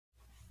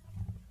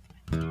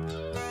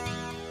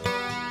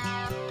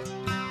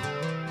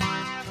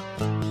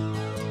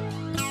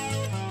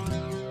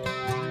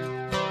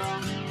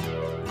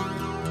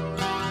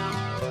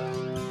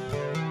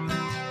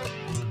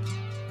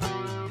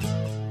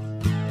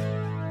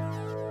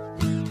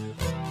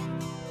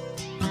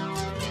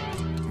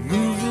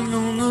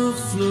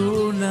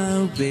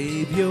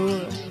babe,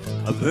 you're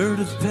a bird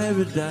of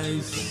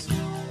paradise.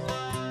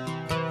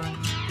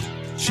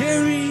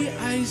 Cherry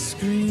ice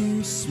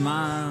cream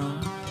smile,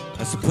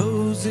 I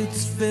suppose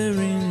it's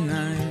very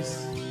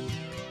nice.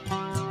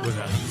 With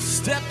a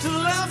step to the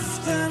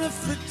left and a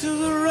flick to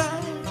the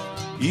right,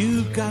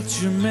 you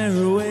got your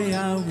merry way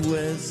out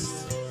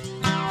west.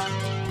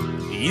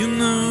 You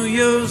know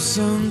you're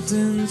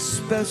something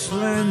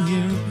special and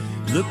you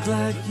look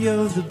like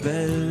you're the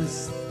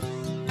best.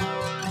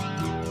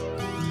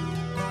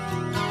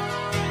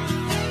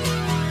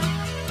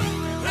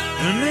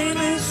 Her name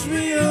is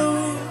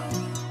Rio,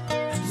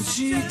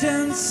 she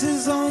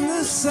dances on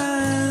the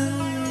sand,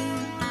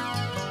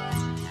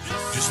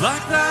 just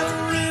like that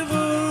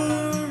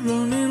river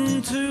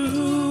running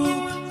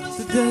through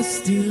the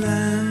dusty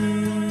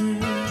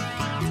land.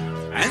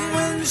 And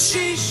when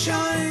she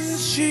shines,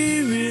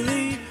 she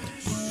really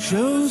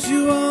shows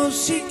you all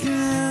she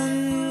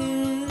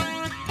can.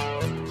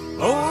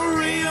 Oh,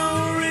 Rio,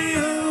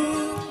 Rio,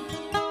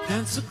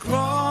 dance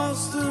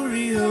across the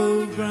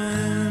Rio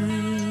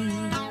Grande.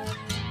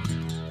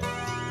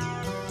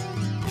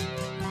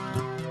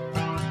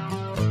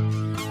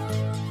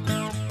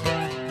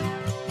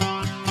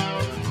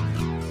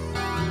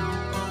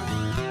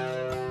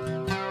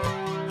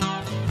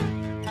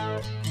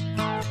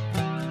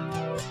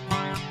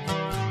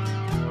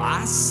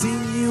 I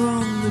seen you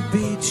on the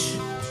beach,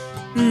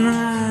 and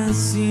I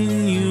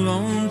seen you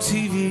on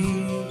TV.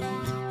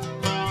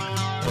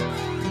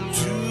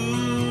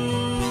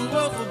 Two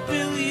of a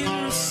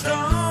billion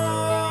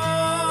stars,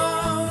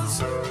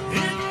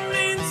 it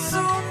means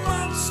so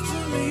much to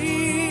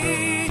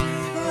me,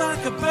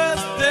 like a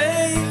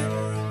birthday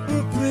or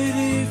a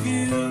pretty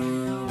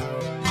view.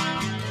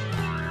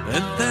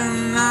 But then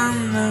I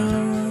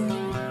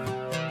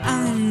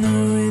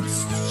know it's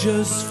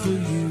just for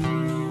you.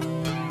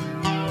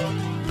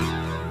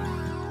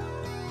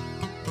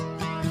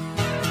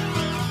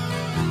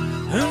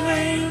 Her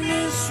name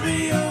is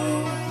Rio,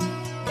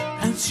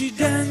 and she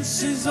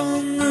dances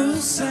on the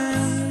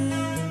sand,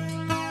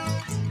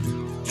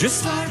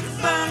 just like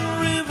that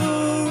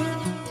river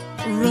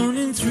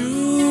running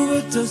through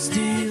a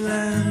dusty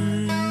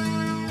land.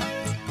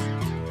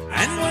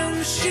 And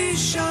when she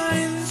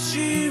shines,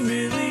 she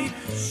really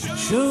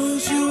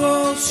shows you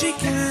all she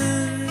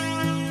can.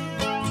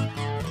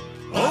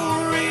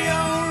 Oh,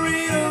 Rio,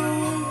 Rio,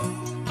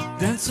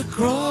 dance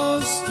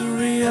across the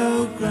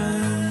Rio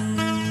Grande.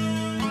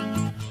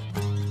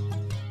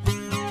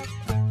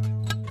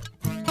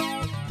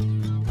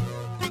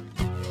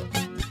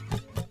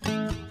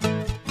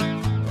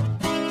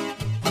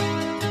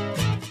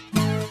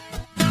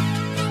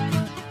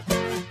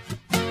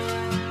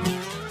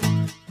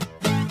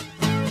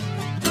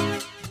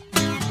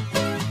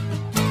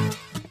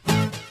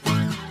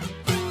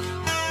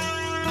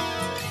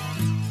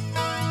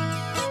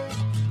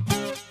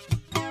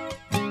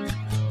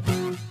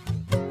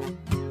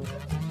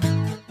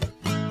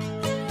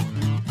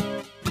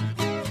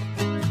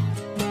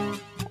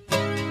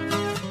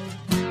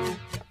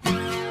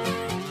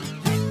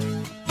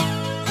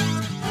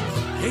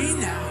 Hey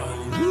now,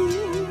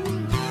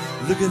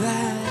 look at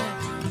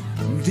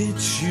that, did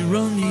she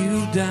run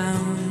you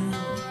down?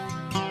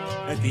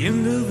 At the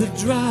end of the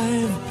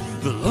drive,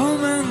 the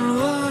long and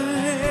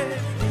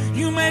alive,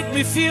 you make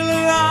me feel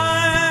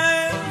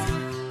alive.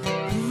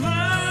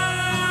 Love,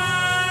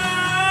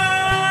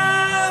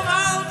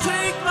 I'll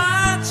take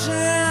my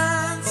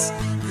chance,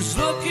 'cause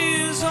luck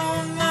is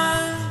on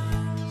my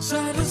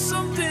side of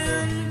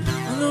something.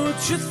 I know what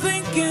you're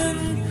thinking,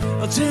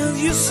 I'll tell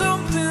you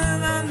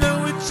something, I know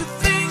what you're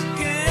thinking.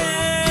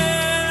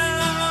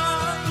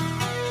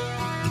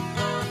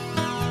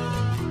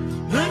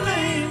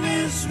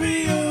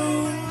 Rio,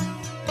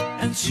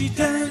 and she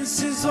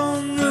dances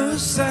on the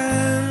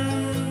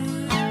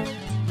sand,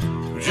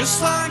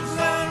 just like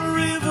that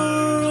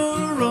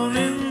river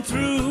running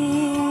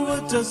through a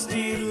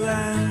dusty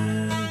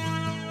land.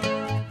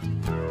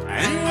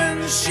 And when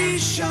she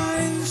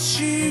shines,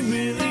 she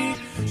really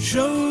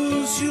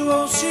shows you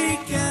all she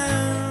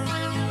can.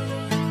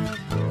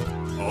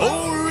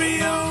 Oh,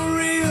 Rio,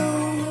 Rio,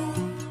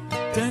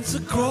 dance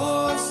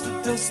across the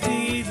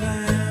dusty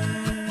land.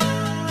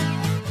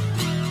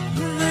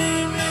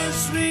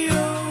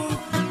 Rio,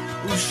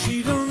 oh, she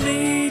don't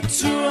need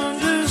to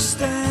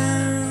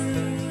understand,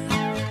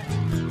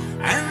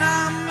 and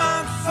I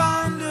might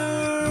find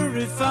her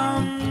if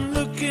I'm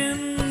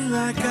looking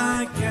like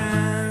I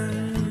can.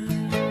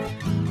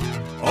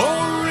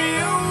 Oh,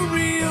 Rio,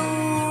 Rio,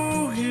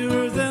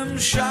 hear them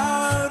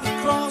shout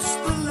across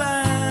the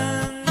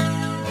land,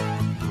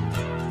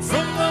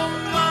 from the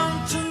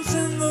mountains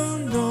in the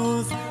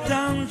north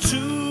down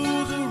to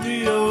the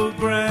Rio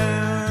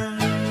Grande.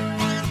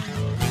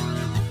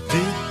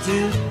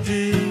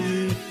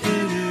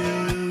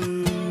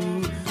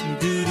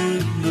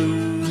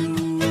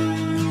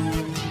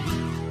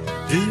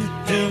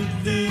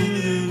 Do